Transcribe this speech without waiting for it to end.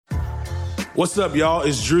What's up, y'all?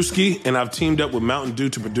 It's Drewski, and I've teamed up with Mountain Dew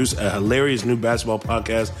to produce a hilarious new basketball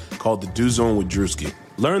podcast called The Dew Zone with Drewski.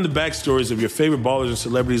 Learn the backstories of your favorite ballers and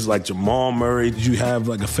celebrities like Jamal Murray. Did you have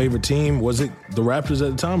like a favorite team? Was it the Raptors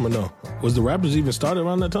at the time or no? Was the Raptors even started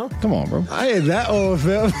around that time? Come on, bro. I ain't that old,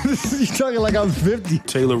 fam. You talking like I'm 50.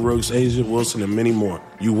 Taylor Rooks, Asia Wilson, and many more.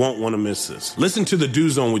 You won't want to miss this. Listen to The Dew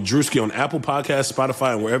Zone with Drewski on Apple Podcasts,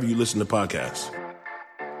 Spotify, and wherever you listen to podcasts.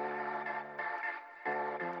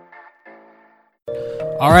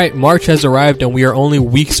 All right, March has arrived and we are only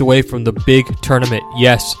weeks away from the big tournament.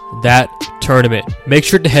 Yes, that tournament. Make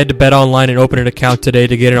sure to head to BetOnline and open an account today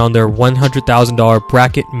to get in on their $100,000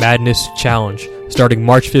 Bracket Madness Challenge starting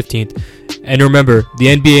March 15th. And remember,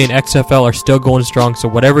 the NBA and XFL are still going strong, so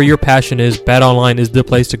whatever your passion is, BetOnline is the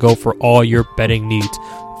place to go for all your betting needs.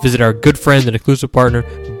 Visit our good friend and exclusive partner,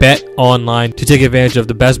 BetOnline, to take advantage of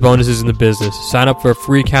the best bonuses in the business. Sign up for a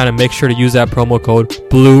free account and make sure to use that promo code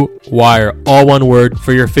BLUEWIRE, all one word,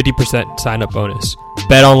 for your 50% sign-up bonus.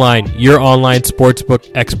 BetOnline, your online sportsbook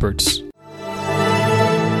experts. Blue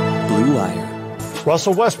Wire.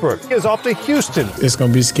 Russell Westbrook is off to Houston. It's going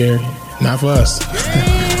to be scary. Not for us.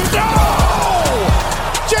 No!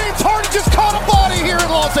 James Harden just caught a body here in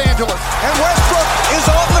Los Angeles. And Westbrook is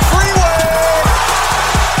on the freeway.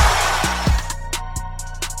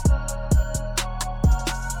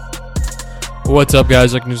 What's up,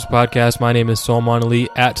 guys? Welcome to this podcast. My name is Solomon Ali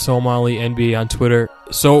at Solomon Ali NBA on Twitter.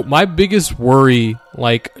 So my biggest worry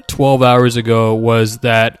like 12 hours ago was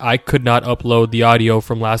that I could not upload the audio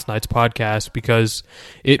from last night's podcast because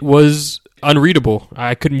it was unreadable.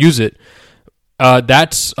 I couldn't use it.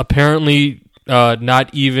 That's apparently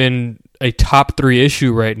not even a top 3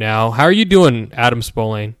 issue right now. How are you doing, Adam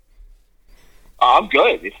Spolane? I'm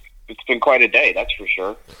good. It's been quite a day, that's for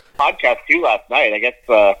sure. Podcast too last night. I guess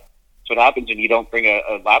that's what happens when you don't bring a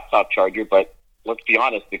laptop charger. But let's be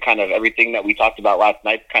honest, the kind of everything that we talked about last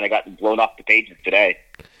night kind of got blown off the pages today.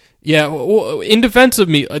 Yeah, well, in defense of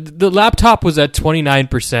me, the laptop was at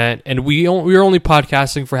 29%, and we were only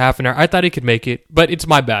podcasting for half an hour. I thought it could make it, but it's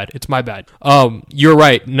my bad. You're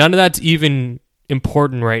right. None of that's even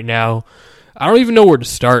important right now. I don't even know where to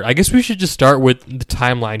start. I guess we should just start with the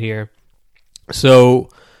timeline here. So,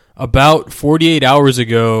 about 48 hours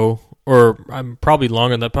ago, or I'm probably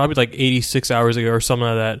longer than that, probably like 86 hours ago or something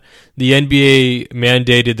like that, the NBA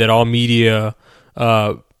mandated that all media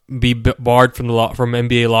be barred from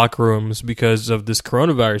NBA locker rooms because of this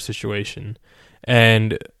coronavirus situation,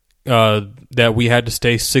 and that we had to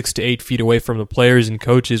stay 6 to 8 feet away from the players and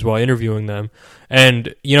coaches while interviewing them.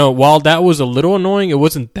 And, you know, while that was a little annoying, it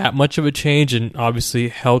wasn't that much of a change, and obviously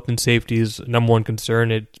health and safety is number one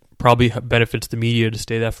concern. It probably benefits the media to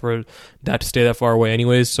stay that far away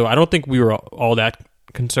anyways, so I don't think we were all that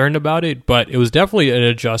concerned about it, but it was definitely an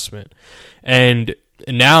adjustment. And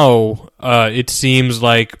now it seems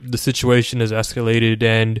like the situation has escalated,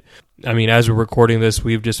 and I mean, as we're recording this,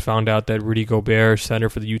 we've just found out that Rudy Gobert, center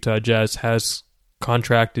for the Utah Jazz, has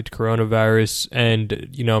contracted coronavirus and,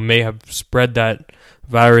 you know, may have spread that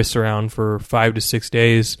virus around for 5 to 6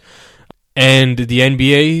 days. And the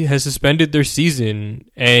NBA has suspended their season,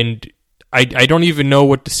 and I don't even know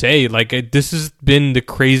what to say. Like, this has been the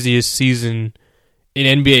craziest season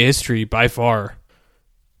in NBA history by far.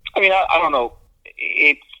 I mean, I don't know.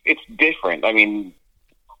 It's different. I mean,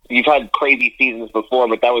 you've had crazy seasons before,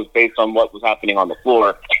 but that was based on what was happening on the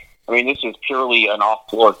floor. I mean, this is purely an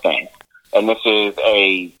off-floor thing, and this is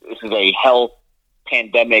a health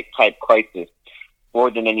pandemic type crisis more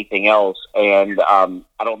than anything else. And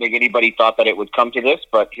I don't think anybody thought that it would come to this,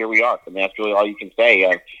 but here we are. I mean, that's really all you can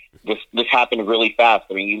say. This happened really fast.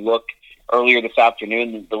 I mean, you look earlier this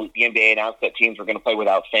afternoon, the NBA announced that teams were going to play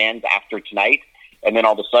without fans after tonight, and then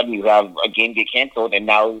all of a sudden you have a game get canceled, and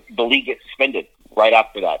now the league gets suspended right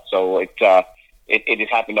after that. So it has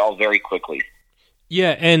happened all very quickly.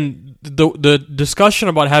 Yeah, and the discussion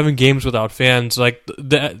about having games without fans, like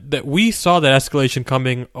that we saw that escalation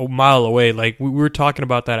coming a mile away. Like we were talking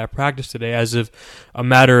about that at practice today, as if a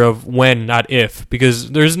matter of when, not if,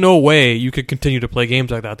 because there's no way you could continue to play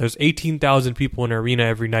games like that. There's 18,000 people in an arena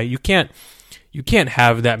every night. You can't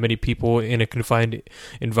have that many people in a confined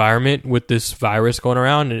environment with this virus going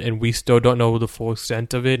around, and we still don't know the full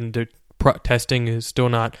extent of it, and the testing is still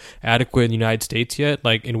not adequate in the United States yet,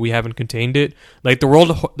 and we haven't contained it. Like the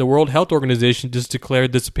World Health Organization just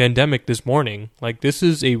declared this pandemic this morning. Like, this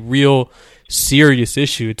is a real serious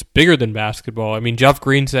issue. It's bigger than basketball. I mean, Jeff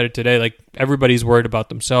Green said it today. Like, everybody's worried about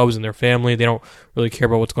themselves and their family. They don't really care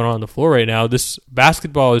about what's going on the floor right now. This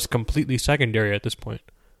basketball is completely secondary at this point.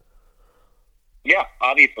 Yeah,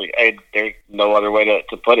 obviously. There's no other way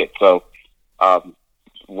to put it. So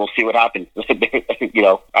we'll see what happens.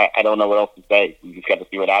 I don't know what else to say. We just got to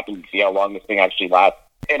see what happens and see how long this thing actually lasts.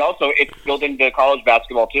 And also, it's built into college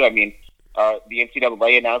basketball, too. I mean, the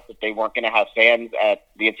NCAA announced that they weren't going to have fans at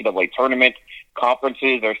the NCAA tournament.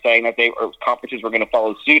 Conferences are saying that conferences were going to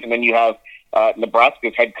follow suit. And then you have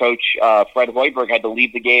Nebraska's head coach, Fred Hoiberg, had to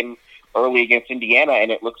leave the game early against Indiana,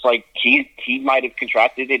 and it looks like he might have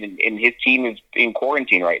contracted it, and his team is in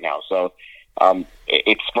quarantine right now. So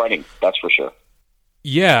it's spreading, that's for sure.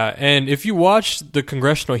 Yeah, and if you watched the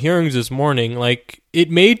congressional hearings this morning, like it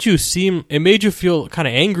made you feel kind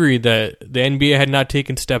of angry that the NBA had not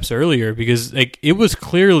taken steps earlier, because like it was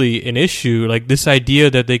clearly an issue. Like this idea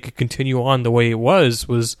that they could continue on the way it was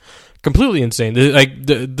completely insane.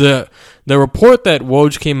 The report that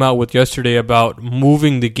Woj came out with yesterday about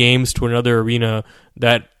moving the games to another arena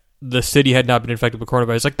that the city had not been infected with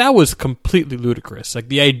coronavirus, like that was completely ludicrous. Like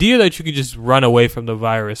the idea that you could just run away from the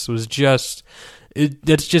virus was just.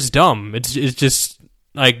 That's just dumb. It's just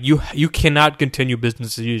like you cannot continue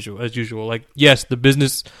business as usual. Like yes, the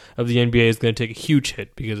business of the NBA is going to take a huge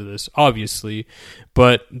hit because of this, obviously,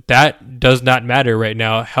 but that does not matter right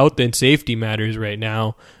now. Health and safety matters right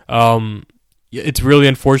now. It's really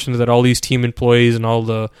unfortunate that all these team employees and all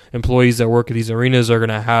the employees that work at these arenas are going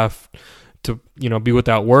to have to be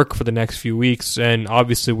without work for the next few weeks, and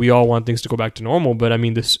obviously we all want things to go back to normal, but I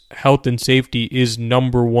mean this health and safety is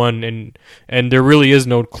number one, and there really is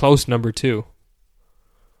no close number two.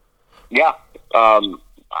 Yeah,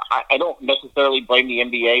 I don't necessarily blame the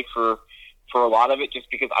NBA for a lot of it, just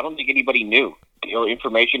because I don't think anybody knew.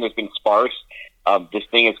 Information has been sparse. This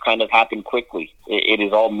thing has kind of happened quickly. It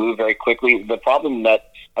has all moved very quickly. The problem I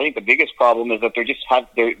think the biggest problem is that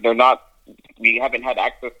we haven't had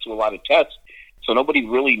access to a lot of tests, so nobody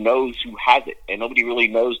really knows who has it, and nobody really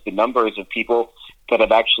knows the numbers of people that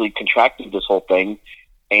have actually contracted this whole thing.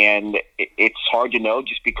 And it's hard to know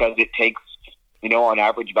just because it takes, on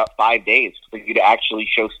average about 5 days for you to actually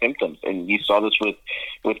show symptoms. And you saw this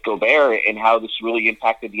with Gobert and how this really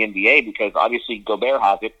impacted the NBA, because obviously Gobert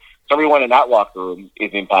has it. So everyone in that locker room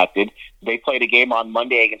is impacted. They played a game on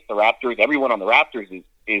Monday against the Raptors. Everyone on the Raptors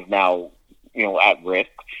is now at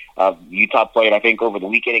risk. Utah played, I think, over the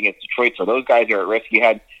weekend against Detroit, so those guys are at risk. You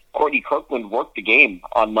had Courtney Kirkland work the game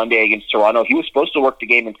on Monday against Toronto. He was supposed to work the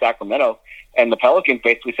game in Sacramento, and the Pelicans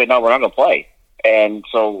basically said, no, we're not going to play. And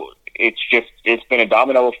so it's been a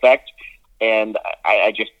domino effect, and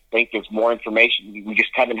I just think there's more information. We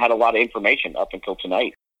just haven't had a lot of information up until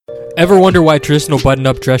tonight. Ever wonder why traditional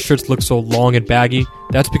button-up dress shirts look so long and baggy?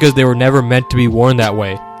 That's because they were never meant to be worn that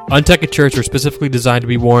way. Untucked shirts are specifically designed to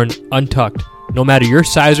be worn untucked. No matter your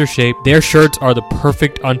size or shape, their shirts are the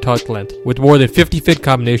perfect untucked length. With more than 50 fit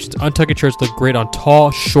combinations, untucked shirts look great on tall,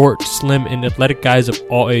 short, slim, and athletic guys of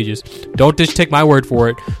all ages. Don't just take my word for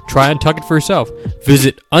it. Try Untucked for yourself.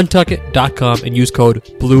 Visit untuckit.com and use code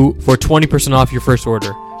BLUE for 20% off your first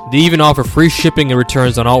order. They even offer free shipping and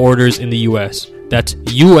returns on all orders in the U.S. That's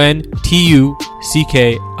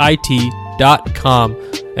untuckit.com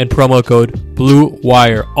and promo code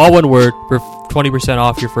BLUEWIRE, all one word, for 20%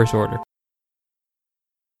 off your first order.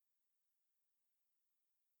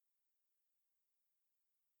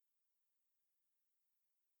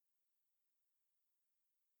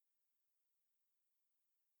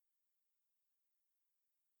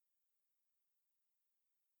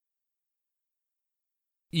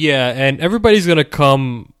 Yeah, and everybody's going to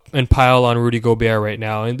come and pile on Rudy Gobert right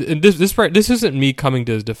now. And this isn't me coming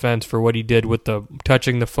to his defense for what he did with the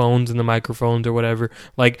touching the phones and the microphones or whatever.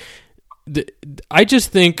 Like, I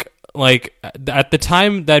just think, like, at the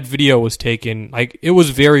time that video was taken, like, it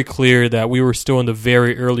was very clear that we were still in the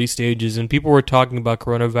very early stages, and people were talking about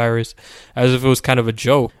coronavirus as if it was kind of a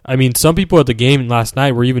joke. I mean, some people at the game last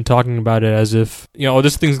night were even talking about it as if,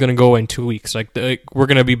 this thing's going to go in 2 weeks. Like, we're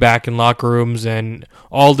going to be back in locker rooms, and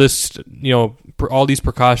all this, all these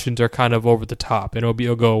precautions are kind of over the top, and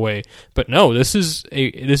it'll go away. But no, this is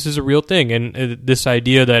a real thing, and this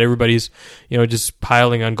idea that everybody's, just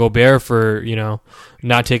piling on Gobert for,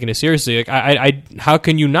 not taking it seriously. Like, I how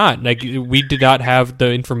can you not? Like, we did not have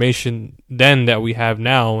the information then that we have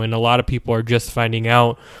now, and a lot of people are just finding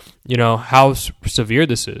out, how severe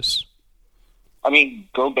this is. I mean,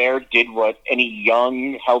 Gobert did what any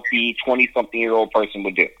young, healthy, 20-something-year-old person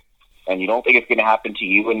would do. And you don't think it's going to happen to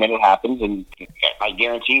you, and then it happens, and I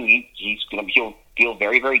guarantee you he's going to feel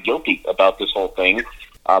very, very guilty about this whole thing.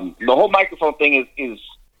 The whole microphone thing is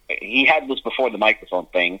he had this before the microphone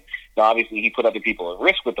thing. Now, obviously, he put other people at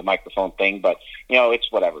risk with the microphone thing, but,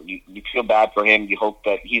 it's whatever. You feel bad for him. You hope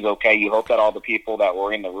that he's okay. You hope that all the people that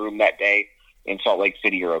were in the room that day in Salt Lake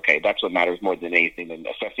City are okay. That's what matters more than anything than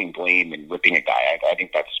assessing blame and ripping a guy. I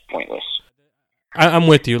think that's pointless. I'm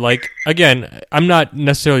with you. Like, again, I'm not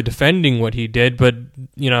necessarily defending what he did, but,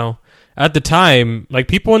 at the time, like,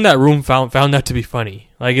 people in that room found that to be funny.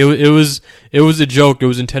 Like, it was a joke. It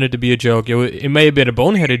was intended to be a joke. It may have been a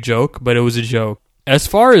boneheaded joke, but it was a joke. As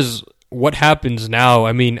far as what happens now,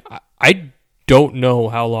 I mean, I don't know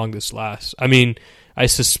how long this lasts. I mean, I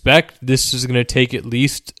suspect this is going to take at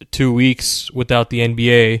least 2 weeks without the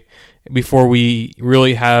NBA before we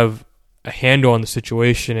really have a handle on the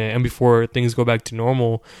situation and before things go back to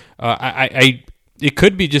normal. It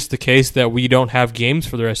could be just the case that we don't have games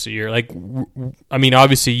for the rest of the year. Like, I mean,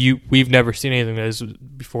 obviously we've never seen anything like this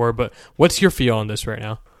before, but what's your feel on this right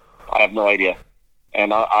now? I have no idea.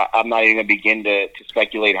 And I'm not even going to begin to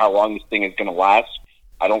speculate how long this thing is going to last.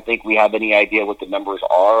 I don't think we have any idea what the numbers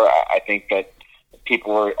are. I think that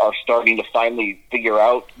people are starting to finally figure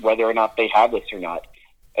out whether or not they have this or not.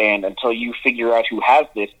 And until you figure out who has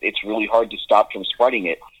this, it's really hard to stop from spreading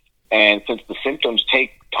it. And since the symptoms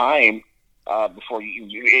take time,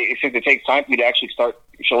 since it takes time for you to actually start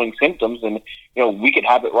showing symptoms, and we could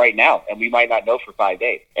have it right now, and we might not know for 5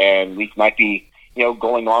 days, and we might be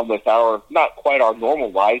going on with our not quite our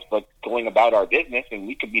normal lives, but going about our business, and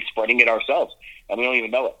we could be spreading it ourselves, and we don't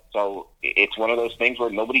even know it. So it's one of those things where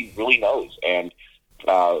nobody really knows, and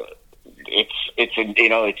it's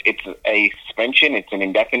a suspension. It's an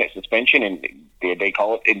indefinite suspension, and they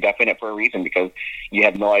call it indefinite for a reason, because you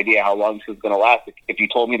have no idea how long this is going to last. If you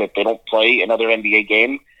told me that they don't play another NBA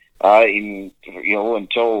game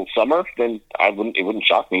until summer, then it wouldn't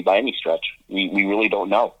shock me by any stretch. We really don't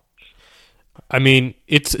know. I mean,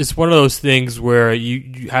 it's one of those things where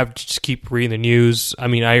you have to just keep reading the news. I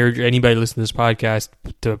mean, I urge anybody listening to this podcast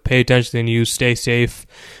to pay attention to the news, stay safe,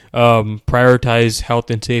 prioritize health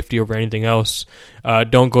and safety over anything else.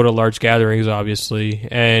 Don't go to large gatherings, obviously.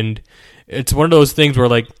 And it's one of those things where,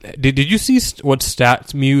 like, did you see what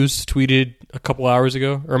StatMuse tweeted a couple hours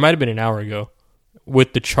ago? Or it might have been an hour ago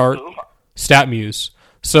with the chart. StatMuse.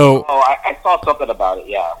 So, I saw something about it,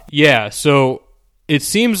 yeah. Yeah, so it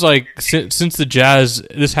seems like since the Jazz,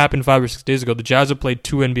 this happened 5 or 6 days ago, the Jazz have played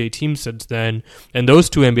 2 NBA teams since then, and those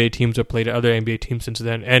 2 NBA teams have played other NBA teams since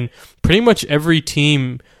then, and pretty much every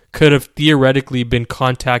team could have theoretically been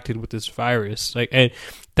contacted with this virus. Like, and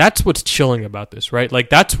that's what's chilling about this, right? Like,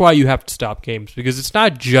 that's why you have to stop games, because it's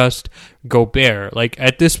not just Gobert. Like,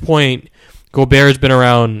 at this point, Gobert has been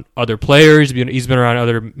around other players, he's been around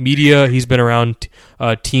other media, he's been around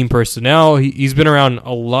team personnel, he's been around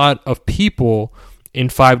a lot of people in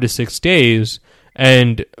 5 to 6 days,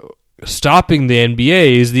 and stopping the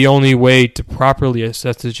NBA is the only way to properly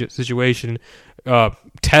assess the situation,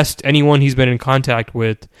 test anyone he's been in contact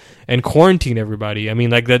with, and quarantine everybody. I mean,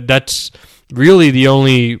 like, that's really the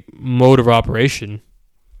only mode of operation.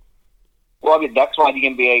 Well, I mean, that's why the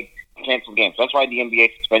NBA canceled games. That's why the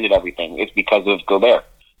NBA suspended everything. It's because of Gobert.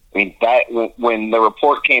 I mean, that when the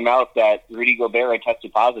report came out that Rudy Gobert had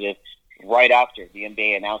tested positive, right after the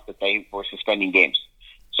NBA announced that they were suspending games.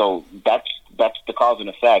 So that's the cause and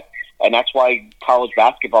effect. And that's why college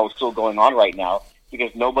basketball is still going on right now,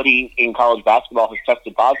 because nobody in college basketball has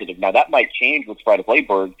tested positive. Now, that might change with Fred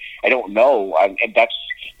Hoiberg. I don't know. And that's,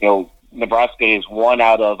 Nebraska is one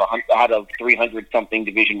out of 300-something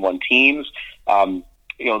Division I teams.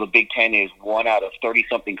 The Big Ten is 1 out of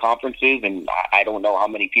 30-something conferences, and I don't know how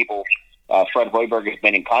many people Fred Hoiberg has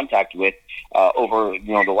been in contact with over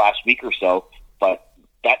the last week or so, but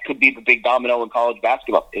that could be the big domino in college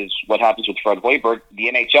basketball, is what happens with Fred Hoiberg.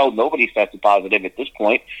 The NHL, nobody's tested positive at this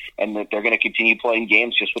point, and that they're going to continue playing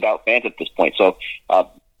games just without fans at this point. So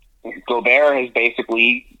Gobert has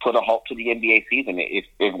basically put a halt to the NBA season. If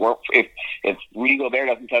Rudy Gobert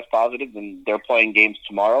doesn't test positive, then they're playing games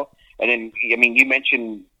tomorrow. And then, I mean, you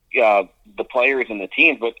mentioned the players and the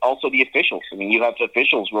teams, but also the officials. I mean, you have the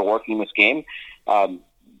officials who are working this game.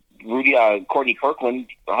 Courtney Kirkland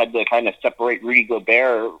had to kind of separate Rudy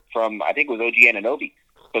Gobert from, I think it was OG Anunoby.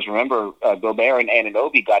 Because remember, Gobert and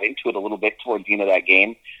Anunoby got into it a little bit towards the end of that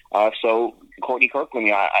game. So Courtney Kirkland,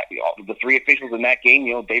 the 3 officials in that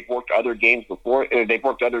game, they've worked other games before. They've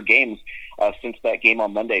worked other games since that game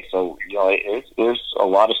on Monday. So there's a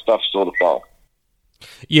lot of stuff still to fall.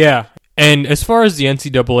 Yeah, and as far as the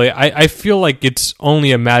NCAA, I feel like it's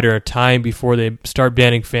only a matter of time before they start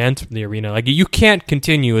banning fans from the arena. Like, you can't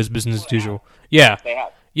continue as business as usual. Yeah. They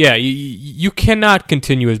have. Yeah, you cannot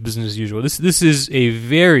continue as business as usual. This is a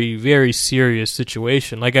very, very serious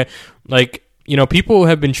situation. People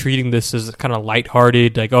have been treating this as kind of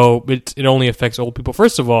lighthearted, like, oh, it only affects old people.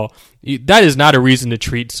 First of all, that is not a reason to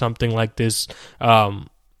treat something like this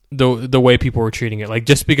the way people were treating it. Like,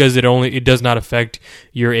 just because it does not affect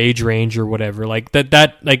your age range or whatever. Like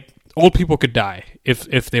that old people could die.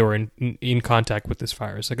 if they were in contact with this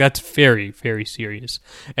virus. Like, that's very, very serious.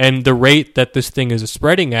 And the rate that this thing is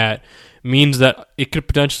spreading at means that it could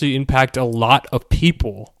potentially impact a lot of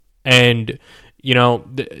people. And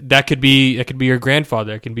that could be your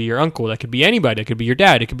grandfather, it could be your uncle, that could be anybody, it could be your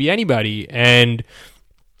dad, it could be anybody. And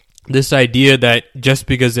this idea that just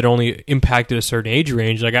because it only impacted a certain age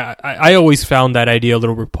range, like I always found that idea a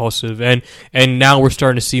little repulsive, and now we're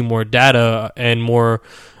starting to see more data and more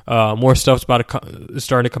stuff's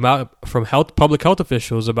starting to come out from public health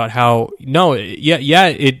officials about how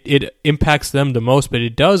it impacts them the most, but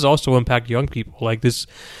it does also impact young people. Like this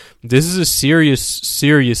is a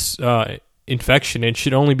serious infection, and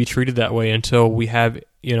should only be treated that way until we have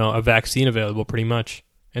a vaccine available, pretty much.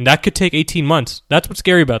 And that could take 18 months. That's what's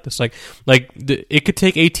scary about this. It could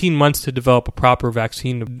take 18 months to develop a proper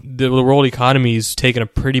vaccine. The world economy is taking a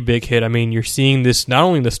pretty big hit. I mean, you're seeing this not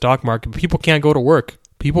only in the stock market, but people can't go to work.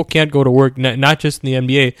 People can't go to work, not just in the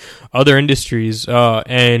NBA, other industries.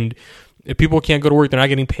 And if people can't go to work, they're not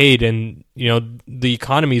getting paid. And, the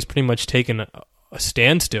economy is pretty much taking a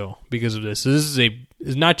standstill because of this. This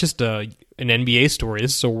is not just an NBA story.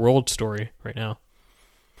 This is a world story right now.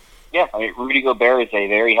 Yeah, I mean, Rudy Gobert is a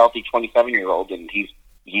very healthy 27-year-old, and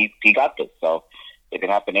he got this, so it can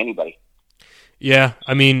happen to anybody. Yeah,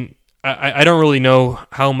 I mean, I don't really know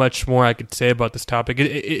how much more I could say about this topic.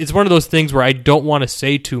 It's one of those things where I don't want to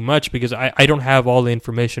say too much because I don't have all the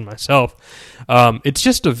information myself. It's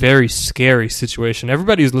just a very scary situation.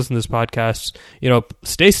 Everybody who's listening to this podcast,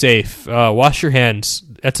 stay safe, wash your hands.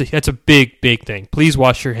 That's a big thing. Please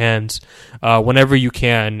wash your hands whenever you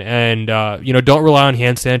can, and don't rely on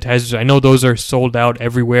hand sanitizers. I know those are sold out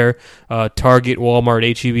everywhere. Target, Walmart,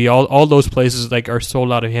 H-E-B, all those places are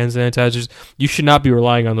sold out of hand sanitizers. You should not be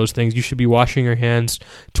relying on those things. You should be washing your hands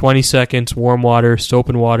 20 seconds, warm water, soap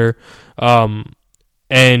and water,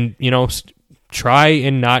 and try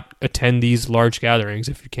and not attend these large gatherings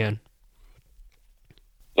if you can.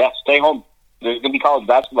 Yeah, stay home. There's going to be college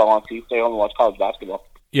basketball on, so you stay home and watch college basketball.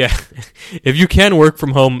 Yeah, if you can work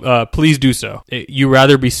from home, please do so. You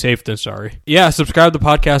rather be safe than sorry. Yeah, subscribe to the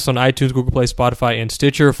podcast on iTunes, Google Play, Spotify, and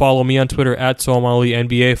Stitcher. Follow me on Twitter at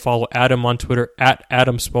SomalNBA. Follow Adam on Twitter at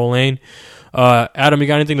Adam Spolane. Adam, you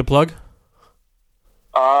got anything to plug?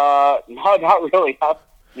 No, not really.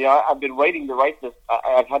 I've been waiting to write this.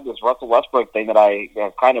 I've had this Russell Westbrook thing that I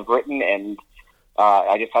have kind of written, and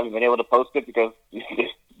I just haven't been able to post it because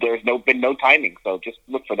there's been no timing. So just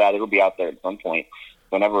look for that. It'll be out there at some point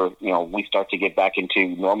whenever we start to get back into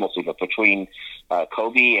normalcy. But between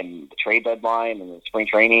Kobe and the trade deadline and the spring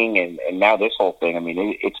training and now this whole thing, I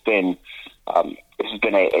mean, it's been this has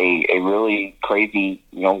been a really crazy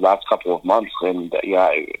last couple of months, and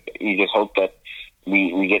you just hope that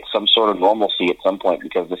we get some sort of normalcy at some point,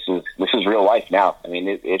 because this is real life now. I mean,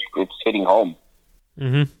 it's hitting home.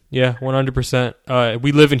 Mm-hmm. Yeah, 100%.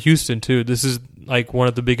 We live in Houston too. This is one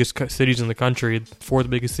of the biggest cities in the country, fourth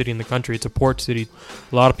biggest city in the country. It's a port city.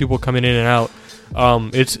 A lot of people coming in and out.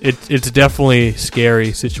 It's definitely a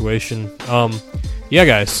scary situation. Yeah,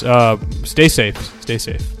 guys, stay safe. Stay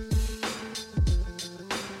safe.